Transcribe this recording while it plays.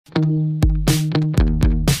This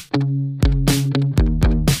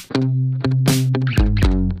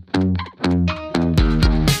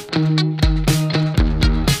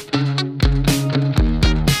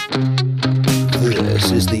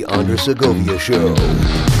is the Andre Segovia Show.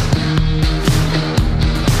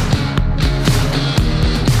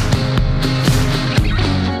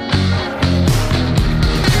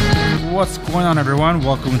 What's going on, everyone?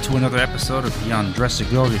 Welcome to another episode of the Andre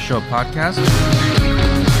Segovia Show podcast.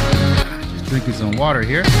 Just drinking some water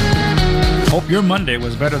here. Hope your Monday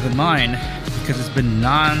was better than mine, because it's been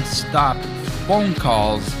non-stop phone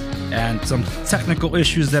calls and some technical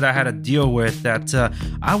issues that I had to deal with that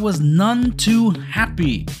I was none too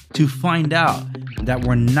happy to find out that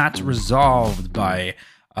were not resolved by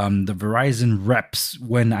the Verizon reps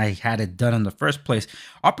when I had it done in the first place.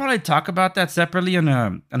 I'll probably talk about that separately in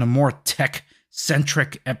a more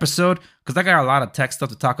tech-centric episode, because I got a lot of tech stuff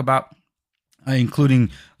to talk about,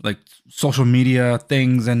 including like social media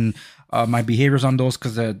things and my behaviors on those,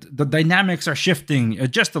 because the dynamics are shifting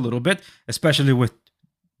just a little bit, especially with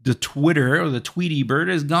the Twitter, or the Tweety bird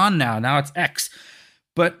is gone now. Now it's X.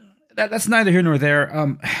 But that's neither here nor there.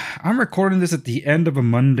 I'm recording this at the end of a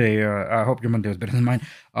Monday. I hope your Monday was better than mine.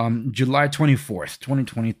 July 24th,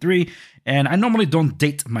 2023. And I normally don't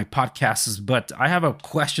date my podcasts, but I have a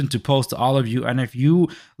question to pose to all of you. And if you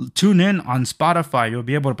tune in on Spotify, you'll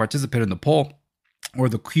be able to participate in the poll or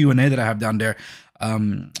the Q&A that I have down there,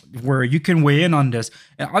 where you can weigh in on this.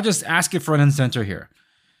 And I'll just ask it front and center here.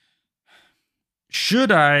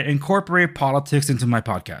 Should I incorporate politics into my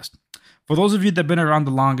podcast? For those of you that have been around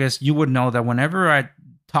the longest, you would know that whenever I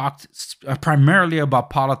talked primarily about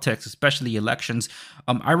politics, especially elections,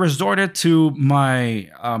 I resorted to my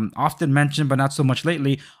often mentioned, but not so much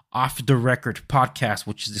lately, Off the Record podcast,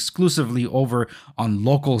 which is exclusively over on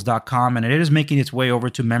locals.com, and it is making its way over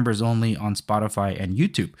to members only on Spotify and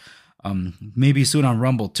YouTube. Maybe soon on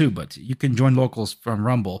Rumble too, but you can join Locals from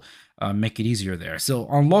Rumble. Make it easier there. So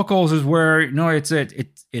on Locals is where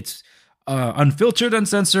it's unfiltered,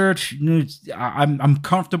 uncensored. I'm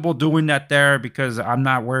comfortable doing that there because I'm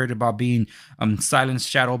not worried about being silenced,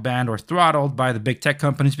 shadow banned, or throttled by the big tech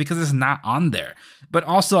companies, because it's not on there. But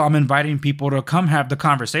also I'm inviting people to come have the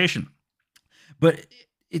conversation. But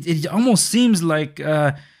it almost seems like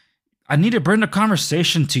I need to bring the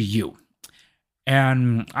conversation to you.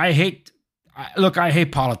 And I hate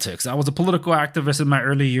politics. I was a political activist in my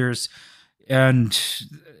early years, and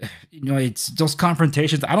it's those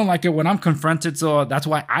confrontations. I don't like it when I'm confronted, so that's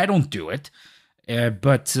why I don't do it.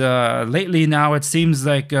 But lately now, it seems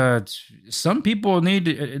like some people need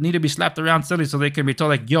to be slapped around silly so they can be told,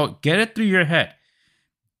 like, "Yo, get it through your head.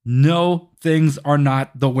 No, things are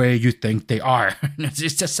not the way you think they are." That's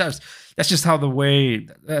just how the way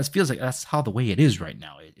that feels like. That's how the way it is right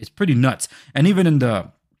now. It's pretty nuts, and even in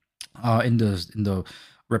the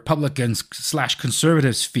Republicans /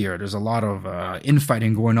 conservative sphere, there's a lot of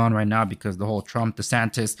infighting going on right now because the whole Trump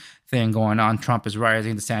DeSantis thing going on. Trump is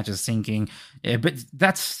rising, DeSantis is sinking. But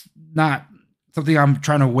that's not something I'm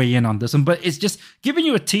trying to weigh in on this one. But it's just giving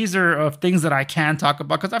you a teaser of things that I can talk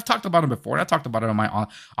about, because I've talked about them before, and I talked about it on my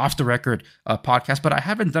Off the Record podcast, but I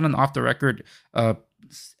haven't done an Off the Record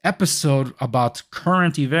episode about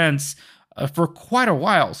current events for quite a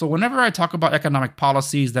while. So whenever I talk about economic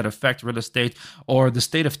policies that affect real estate, or the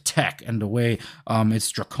state of tech and the way it's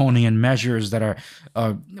draconian measures that are,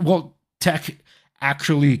 tech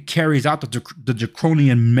actually carries out the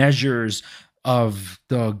draconian measures of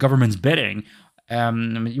the government's bidding.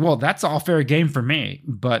 That's all fair game for me.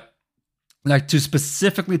 But like to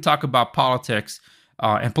specifically talk about politics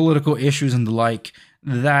and political issues and the like,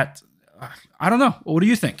 that I don't know. What do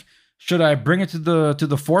you think? Should I bring it to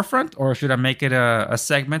the forefront, or should I make it a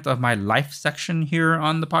segment of my life section here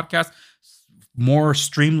on the podcast, more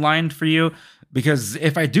streamlined for you? Because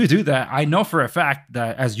if I do that, I know for a fact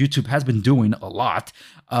that, as YouTube has been doing a lot,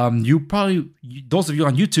 those of you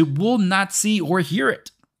on YouTube will not see or hear it.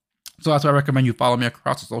 So that's why I recommend you follow me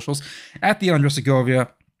across the socials at the Andre Segovia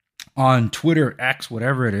on Twitter, X,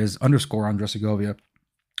 whatever it is, _Andre Segovia.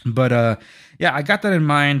 But I got that in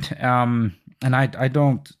mind, and I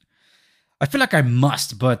don't. I feel like I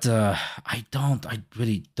must, but I don't. I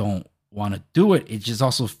really don't want to do it. It just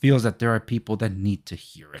also feels that there are people that need to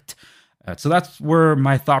hear it. So that's where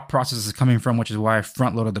my thought process is coming from, which is why I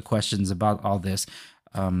front-loaded the questions about all this.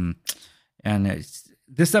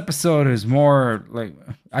 This episode is more like,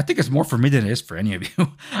 I think it's more for me than it is for any of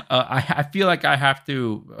you. I feel like I have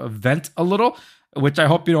to vent a little, which I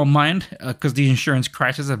hope you don't mind, because the insurance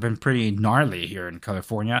crisis have been pretty gnarly here in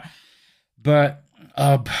California. But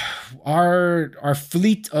Uh, our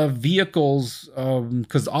fleet of vehicles,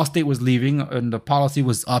 because Allstate was leaving and the policy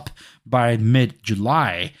was up by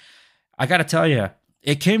mid-July. I got to tell you,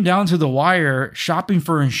 it came down to the wire shopping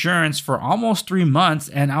for insurance for almost 3 months,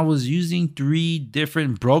 and I was using 3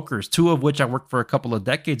 different brokers, 2 of which I worked for a couple of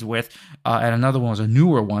decades with, and another one was a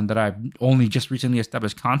newer one that I only just recently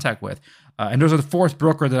established contact with. And there's a fourth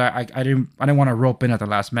broker that I didn't want to rope in at the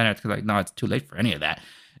last minute because like, no, it's too late for any of that.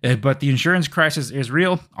 But the insurance crisis is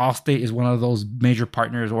real. Allstate is one of those major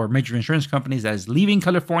partners or major insurance companies that is leaving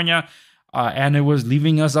California. And it was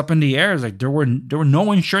leaving us up in the air. It's like there were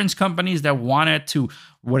no insurance companies that wanted to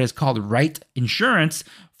what is called write insurance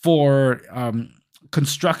for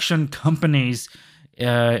construction companies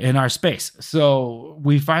in our space. So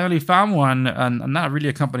we finally found one, and not really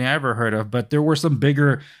a company I ever heard of, but there were some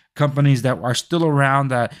bigger companies that are still around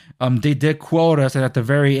that they did quote us, and at the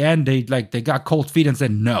very end they got cold feet and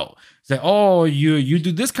said no. Say, oh, you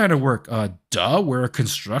do this kind of work? Duh, we're a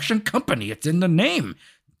construction company. It's in the name.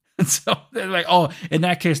 And so they're like, oh, in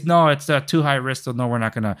that case, no, it's too high risk. So no, we're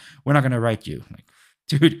not gonna write you. Like,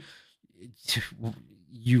 dude,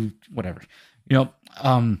 you whatever.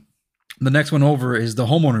 The next one over is the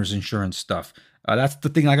homeowners insurance stuff. That's the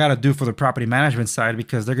thing I got to do for the property management side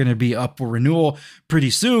because they're going to be up for renewal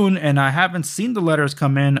pretty soon. And I haven't seen the letters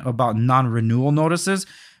come in about non-renewal notices,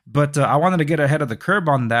 but I wanted to get ahead of the curve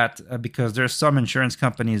on that because there's some insurance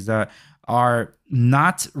companies that are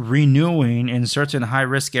not renewing in certain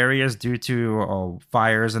high-risk areas due to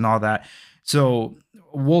fires and all that. So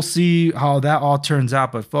we'll see how that all turns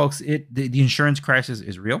out. But folks, the insurance crisis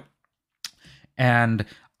is real. And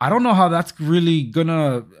I don't know how that's really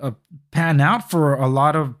gonna pan out for a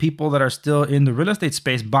lot of people that are still in the real estate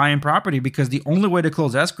space buying property, because the only way to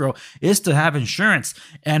close escrow is to have insurance.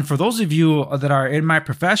 And for those of you that are in my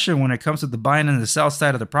profession, when it comes to the buying and the sell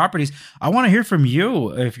side of the properties, I want to hear from you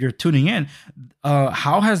if you're tuning in.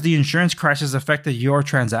 How has the insurance crisis affected your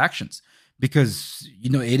transactions? Because,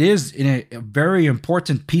 it is in a very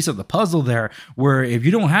important piece of the puzzle there, where if you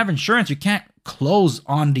don't have insurance, you can't close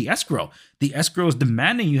on the escrow. The escrow is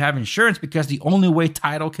demanding you have insurance because the only way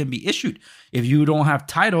title can be issued. If you don't have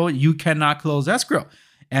title, you cannot close escrow.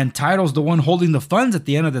 And title's the one holding the funds at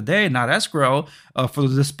the end of the day, not escrow, for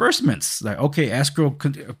the disbursements. Like, okay, escrow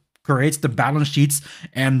creates the balance sheets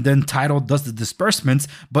and then title does the disbursements.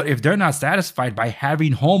 But if they're not satisfied by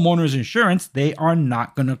having homeowners insurance, they are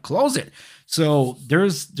not going to close it. So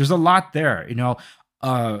there's a lot there,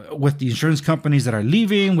 with the insurance companies that are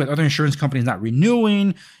leaving, with other insurance companies not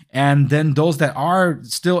renewing. And then those that are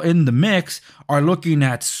still in the mix are looking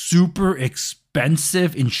at super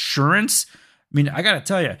expensive insurance. I mean, I got to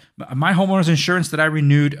tell you, my homeowner's insurance that I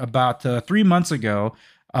renewed about 3 months ago,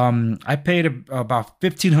 I paid about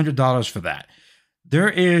 $1,500 for that. There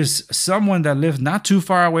is someone that lives not too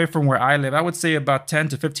far away from where I live. I would say about 10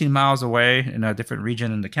 to 15 miles away in a different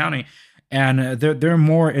region in the county. And they're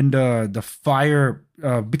more in the fire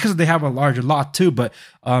because they have a larger lot too, but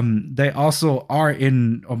they also are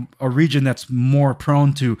in a region that's more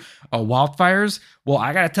prone to wildfires. Well,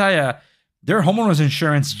 I got to tell you, their homeowners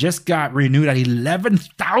insurance just got renewed at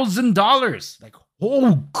 $11,000. Like,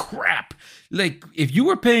 oh crap. Like, if you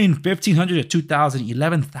were paying $1,500 to $2,000,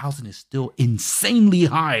 $11,000 is still insanely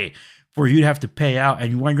high for you to have to pay out.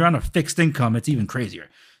 And when you're on a fixed income, it's even crazier.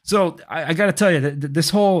 So I got to tell you that this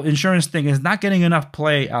whole insurance thing is not getting enough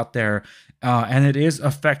play out there, and it is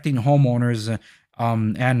affecting homeowners.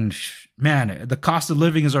 And man, the cost of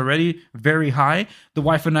living is already very high. The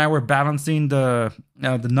wife and I were balancing the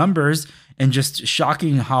numbers and just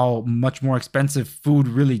shocking how much more expensive food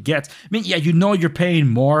really gets. I mean, yeah, you're paying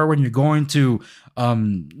more when you're going to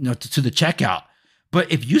to the checkout.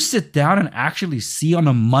 But if you sit down and actually see on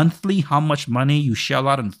a monthly how much money you shell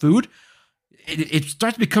out on food, it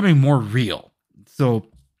starts becoming more real. So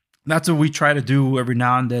that's what we try to do every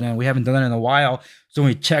now and then, and we haven't done it in a while. So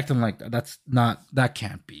we checked, I'm like, that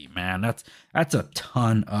can't be, man. That's a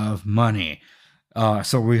ton of money.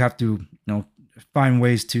 So we have to, find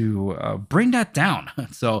ways to bring that down.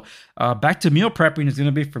 So back to meal prepping is going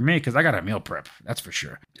to be for me, because I got a meal prep. That's for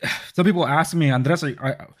sure. Some people ask me, Andres,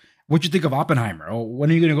 what'd you think of Oppenheimer? Oh,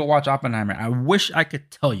 when are you going to go watch Oppenheimer? I wish I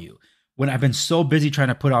could tell you when I've been so busy trying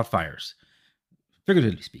to put out fires,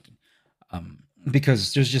 figuratively speaking,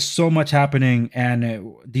 because there's just so much happening, and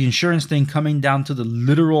the insurance thing coming down to the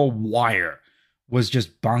literal wire was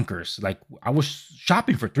just bonkers. Like, I was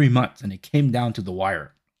shopping for 3 months and it came down to the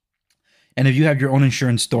wire. And if you have your own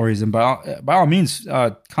insurance stories, and by all means,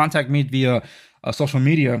 contact me via social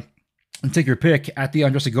media and take your pick at the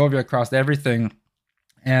Andres Segovia across everything.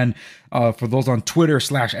 And for those on Twitter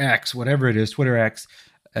 /X, whatever it is, Twitter X,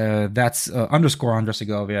 That's underscore Andres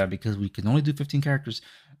Segovia, because we can only do 15 characters.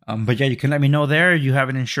 But yeah, you can let me know there. You have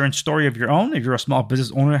an insurance story of your own. If you're a small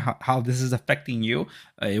business owner, how this is affecting you.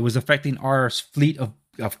 It was affecting our fleet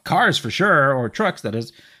of cars for sure, or trucks, that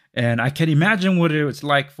is. And I can imagine what it's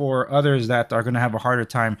like for others that are going to have a harder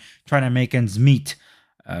time trying to make ends meet.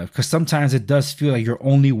 Because sometimes it does feel like you're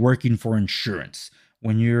only working for insurance.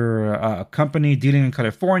 When you're a company dealing in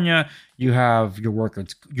California, you have your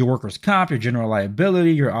workers' comp, your general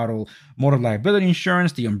liability, your automotive liability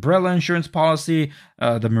insurance, the umbrella insurance policy,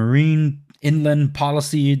 the marine inland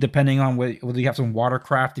policy, depending on whether you have some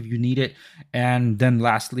watercraft if you need it, and then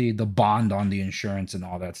lastly, the bond on the insurance and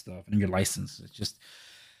all that stuff, and your license. It's just,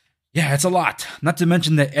 yeah, it's a lot. Not to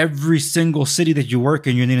mention that every single city that you work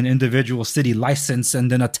in, you need an individual city license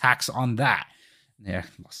and then a tax on that. Yeah,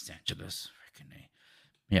 Los Angeles.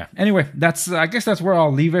 Yeah. Anyway, I guess that's where I'll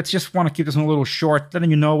leave it. Just want to keep this one a little short,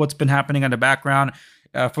 letting you know what's been happening in the background.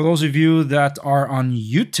 For those of you that are on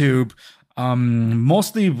YouTube,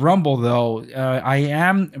 mostly Rumble though, I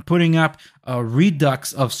am putting up a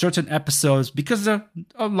redux of certain episodes because of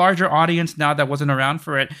a larger audience now that wasn't around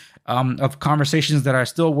for it, of conversations that are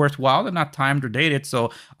still worthwhile. They're not timed or dated, so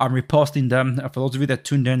I'm reposting them. For those of you that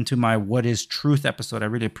tuned in to my What is Truth episode, I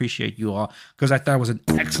really appreciate you all, because I thought it was an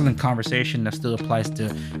excellent conversation that still applies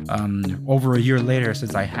to over a year later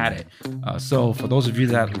since I had it. So for those of you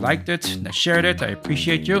that liked it, that shared it, I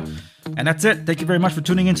appreciate you. And that's it. Thank you very much for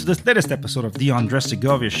tuning in to this latest episode of the Andres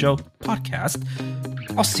Segovia Show podcast.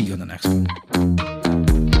 I'll see you in the next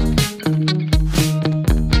one.